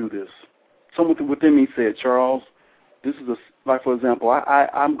born to do this. Someone within me said, Charles, this is like, for example,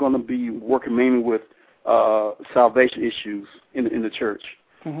 I'm going to be working mainly with salvation issues in the church.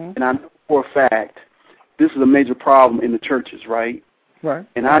 Mm-hmm. And I know for a fact this is a major problem in the churches, right? Right.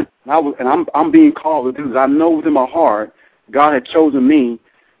 And I'm being called to do this. I know within my heart God had chosen me,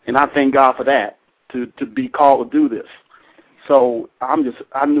 and I thank God for that. to be called to do this. So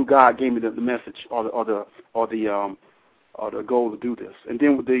I knew God gave me the message or the goal to do this. And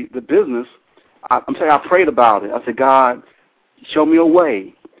then with the business, I prayed about it. I said, God, show me a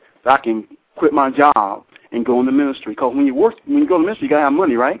way that I can quit my job and go into ministry. Because when you go to ministry, you gotta have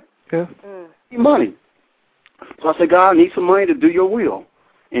money, right? Yeah. You need money. So I said, God, I need some money to do your will.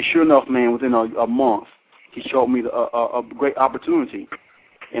 And sure enough, man, within a month, He showed me a great opportunity,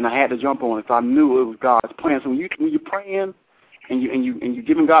 and I had to jump on it. So I knew it was God's plan. So when you're praying and you're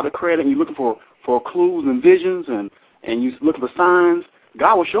giving God the credit, and you're looking for clues and visions, and you're looking for signs,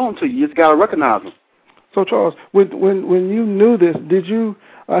 God will show them to you. You just got to recognize them. So Charles, when you knew this, did you?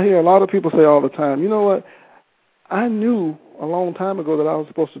 I hear a lot of people say all the time, you know what? I knew a long time ago that I was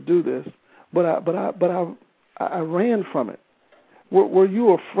supposed to do this, but I ran from it. Were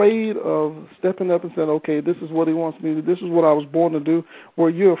you afraid of stepping up and saying, okay, this is what He wants me to do, this is what I was born to do? Were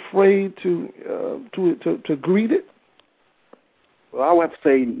you afraid to greet it? Well, I would have to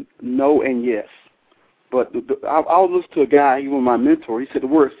say no and yes. But I was listening to a guy, even my mentor, he said the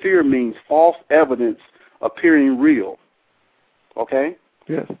word fear means false evidence appearing real. Okay?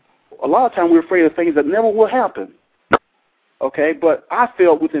 Yes. A lot of times we're afraid of things that never will happen. Okay? But I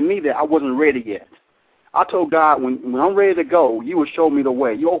felt within me that I wasn't ready yet. I told God, when I'm ready to go, you will show me the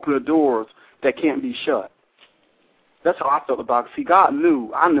way. You open the doors that can't be shut. That's how I felt about it. See, God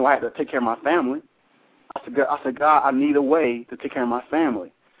knew. I knew I had to take care of my family. I said, God, I need a way to take care of my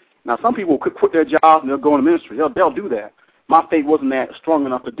family. Now, some people could quit their jobs and they'll go into ministry. They'll do that. My faith wasn't that strong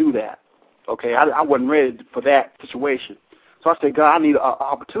enough to do that. Okay, I wasn't ready for that situation. So I said, God, I need an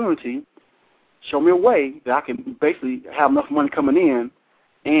opportunity. Show me a way that I can basically have enough money coming in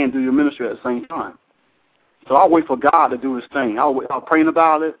and do your ministry at the same time. So I'll wait for God to do His thing. I was praying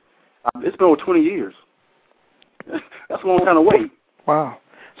about it. It's been over 20 years. That's a long time to wait. Wow.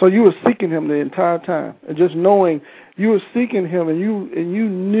 So you were seeking Him the entire time, and just knowing you were seeking Him, and you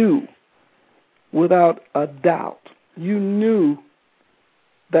knew without a doubt, you knew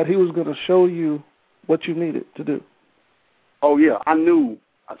that He was going to show you what you needed to do. Oh yeah, I knew.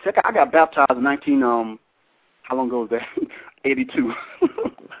 I got baptized in how long ago was that? 82.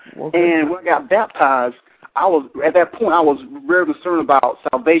 Okay. And when I got baptized, at that point I was very concerned about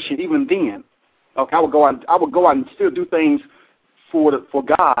salvation. Even then, okay, I would go out and still do things for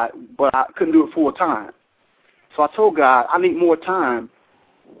God, but I couldn't do it full time. So I told God, I need more time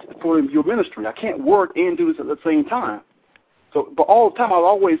for your ministry. I can't work and do this at the same time. So, but all the time I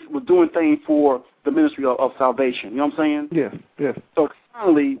always was doing things for the ministry of salvation. You know what I'm saying? Yes, yes. So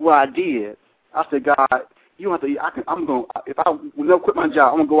finally, what I did, I said, God, you don't have to. If I never quit my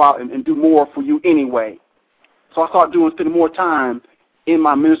job, I'm gonna go out and do more for you anyway. So I started spending more time in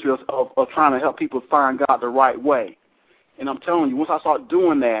my ministry of trying to help people find God the right way. And I'm telling you, once I started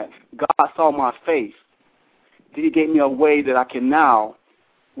doing that, God saw my faith. He gave me a way that I can now,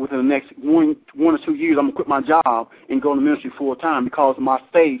 within the next one or 2 years, I'm going to quit my job and go into ministry full time because my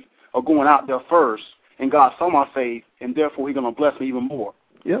faith are going out there first. And God saw my faith, and therefore He's going to bless me even more.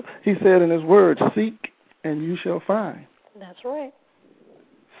 Yep. He said in His word, seek and you shall find. That's right.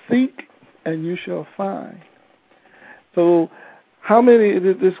 Seek and you shall find. So how many,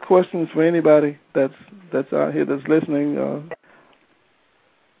 this question is for anybody that's out here that's listening.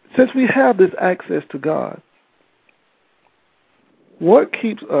 Since we have this access to God, what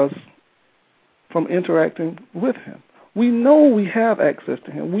keeps us from interacting with Him? We know we have access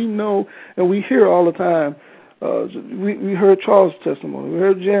to Him. We know, and we hear all the time. We heard Charles' testimony. We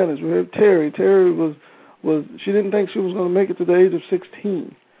heard Janice. We heard Terry. Terry was she didn't think she was going to make it to the age of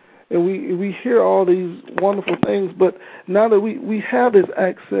 16. And we hear all these wonderful things, but now that we have this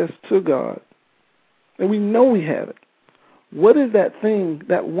access to God, and we know we have it, what is that thing,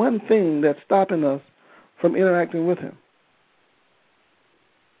 that one thing that's stopping us from interacting with Him?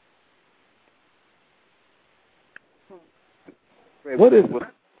 What is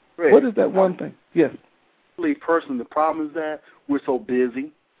it? What is that one thing? Yes. Personally, the problem is that we're so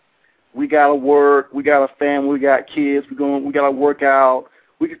busy. We got to work. We got a family. We got kids. We got to work out.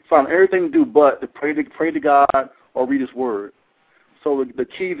 We can find everything to do but to pray to God or read His Word. So the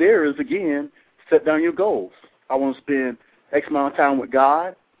key there is, again, set down your goals. I want to spend X amount of time with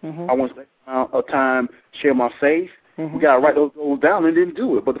God. Mm-hmm. I want to spend X amount of time share my faith. Mm-hmm. We got to write those goals down and then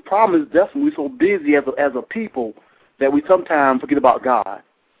do it. But the problem is definitely we're so busy as a people that we sometimes forget about God.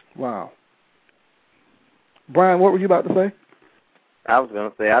 Wow. Brian, what were you about to say? I was going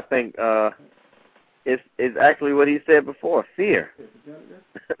to say, I think it's actually what he said before, fear.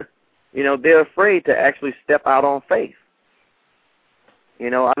 They're afraid to actually step out on faith.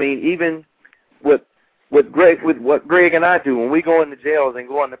 Even with what Greg and I do, when we go into jails and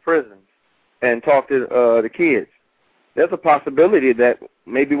go into prisons, and talk to the kids, there's a possibility that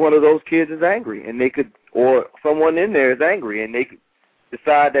maybe one of those kids is angry, and they could, or someone in there is angry, and they could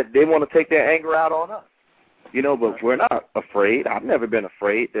decide that they want to take their anger out on us. You know, but we're not afraid. I've never been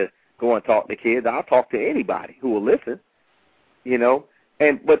afraid to go and talk to kids. I'll talk to anybody who will listen, you know.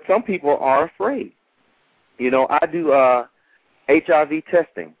 But some people are afraid. You know, I do HIV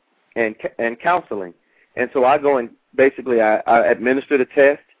testing and counseling. And so I go and basically I administer the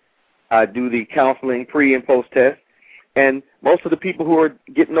test. I do the counseling pre and post test. And most of the people who are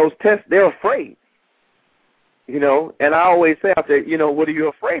getting those tests, they're afraid. You know, and I always say out there, you know, what are you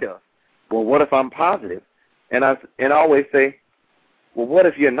afraid of? Well, what if I'm positive? And I always say, well, what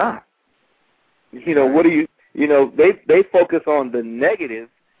if you're not? You know, what do you know, they focus on the negative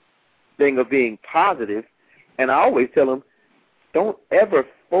thing of being positive, and I always tell them, don't ever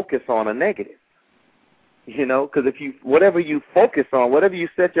focus on a negative. You know, because whatever you focus on, whatever you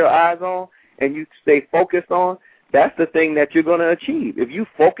set your eyes on and you stay focused on, that's the thing that you're going to achieve. If you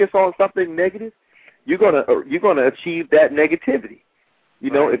focus on something negative, you're going to achieve that negativity.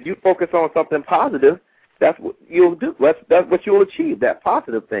 You know, if you focus on something positive, that's what you'll do. That's what you'll achieve, that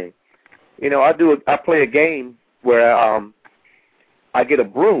positive thing. You know, I play a game where I get a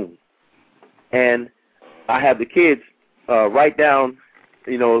broom, and I have the kids write down,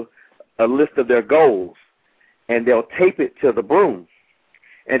 you know, a list of their goals, and they'll tape it to the broom,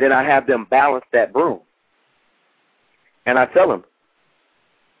 and then I have them balance that broom. And I tell them,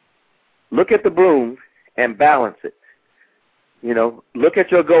 look at the broom and balance it. You know, look at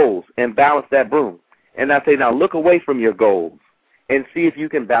your goals and balance that broom. And I say, now look away from your goals and see if you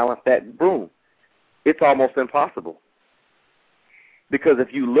can balance that broom. It's almost impossible. Because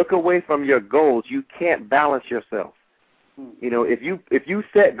if you look away from your goals, you can't balance yourself. You know, if you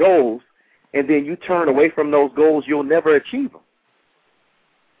set goals and then you turn away from those goals, you'll never achieve them.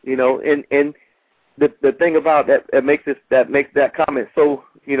 You know, and the thing about that makes that comment so,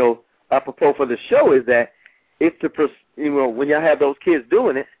 you know, apropos for the show is that it's you know, when you have those kids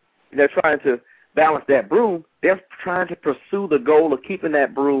doing it, they're trying to balance that broom, they're trying to pursue the goal of keeping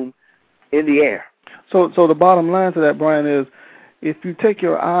that broom in the air. So the bottom line to that, Brian, is if you take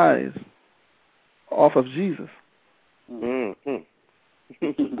your eyes off of Jesus, mm-hmm.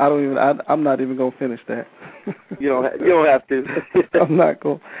 I'm not even gonna finish that. You don't have to. I'm not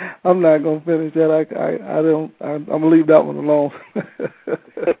gonna finish that. I'm gonna leave that one alone.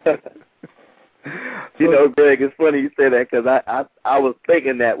 You know, Greg, it's funny you say that because I was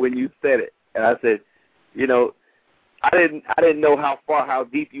thinking that when you said it, and I said, you know, I didn't know how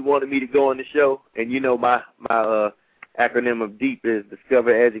deep you wanted me to go in the show, and you know my acronym of DEEP is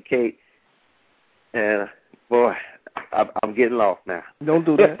Discover, Educate, and boy, I'm getting lost now. Don't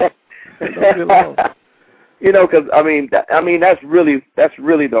do that. Don't get lost. You know, because I mean that's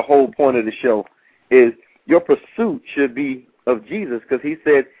really the whole point of the show is your pursuit should be of Jesus, because he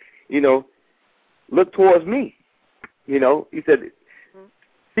said, you know, look towards me. You know, he said,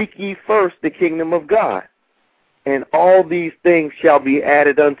 seek ye first the kingdom of God, and all these things shall be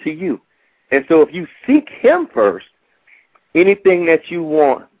added unto you. And so if you seek him first, anything that you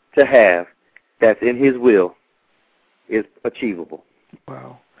want to have that's in his will is achievable.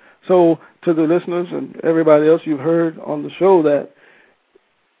 Wow. So to the listeners and everybody else, you've heard on the show that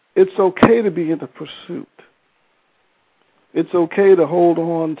it's okay to be in the pursuit. It's okay to hold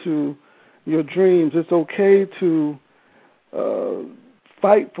on to your dreams. It's okay to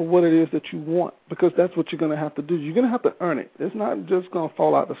fight for what it is that you want, because that's what you're going to have to do. You're going to have to earn it. It's not just going to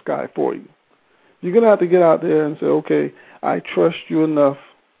fall out the sky for you. You're going to have to get out there and say, okay, I trust you enough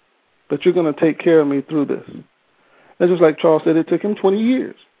that you're going to take care of me through this. And just like Charles said, it took him 20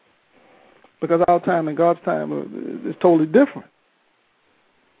 years, because our time and God's time is totally different.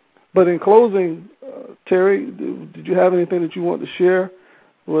 But in closing, Terry, did you have anything that you want to share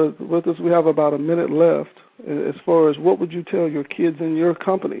with us? We have about a minute left. As far as what would you tell your kids in your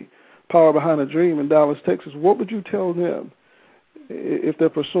company, Power Behind a Dream in Dallas, Texas, what would you tell them if they're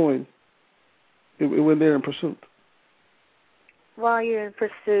pursuing, when they're in pursuit? While you're in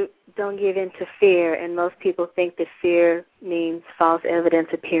pursuit, don't give in to fear. And most people think that fear means false evidence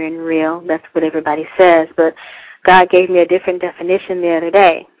appearing real. That's what everybody says. But God gave me a different definition the other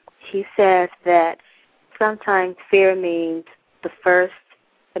day. He says that sometimes fear means the first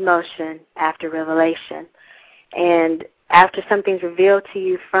emotion after revelation. And after something's revealed to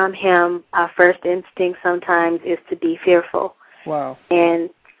you from him, our first instinct sometimes is to be fearful. Wow. And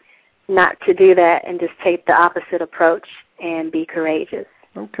not to do that and just take the opposite approach and be courageous.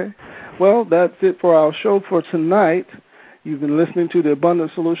 Okay. Well, that's it for our show for tonight. You've been listening to the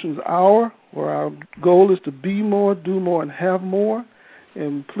Abundant Solutions Hour, where our goal is to be more, do more, and have more.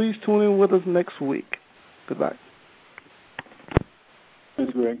 And please tune in with us next week. Goodbye.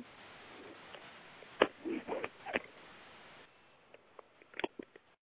 Thanks, Greg.